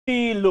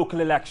The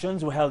local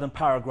elections were held in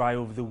Paraguay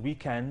over the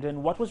weekend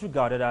in what was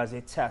regarded as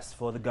a test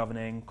for the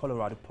governing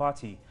Colorado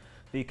Party.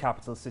 The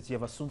capital city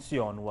of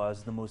Asuncion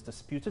was the most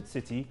disputed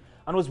city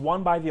and was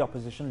won by the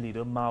opposition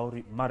leader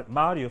Mario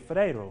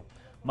Ferreiro,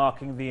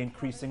 marking the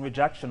increasing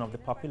rejection of the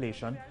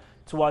population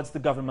towards the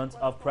government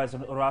of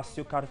President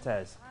Horacio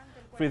Cartes.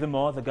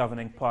 Furthermore, the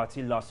governing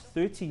party lost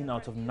 13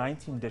 out of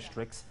 19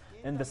 districts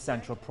in the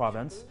central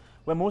province,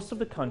 where most of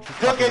the country's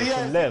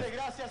population live.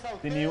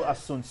 The new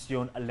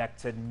Asuncion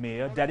elected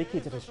mayor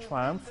dedicated his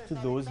triumph to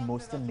those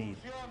most in need.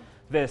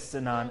 This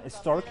in an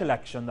historic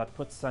election that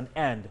puts an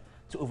end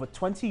to over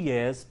 20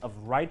 years of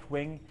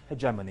right-wing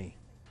hegemony.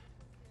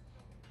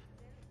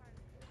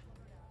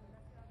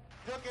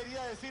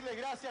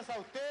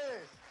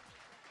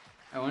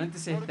 I wanted to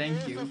say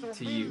thank you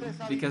to you,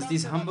 because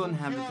these humble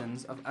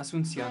inhabitants of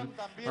Asuncion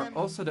are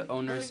also the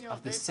owners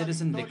of the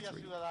citizen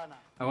victory.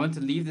 I want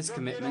to leave this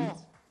commitment.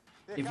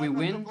 If we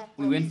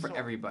win for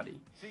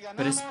everybody,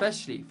 but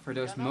especially for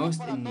those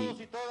most in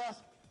need.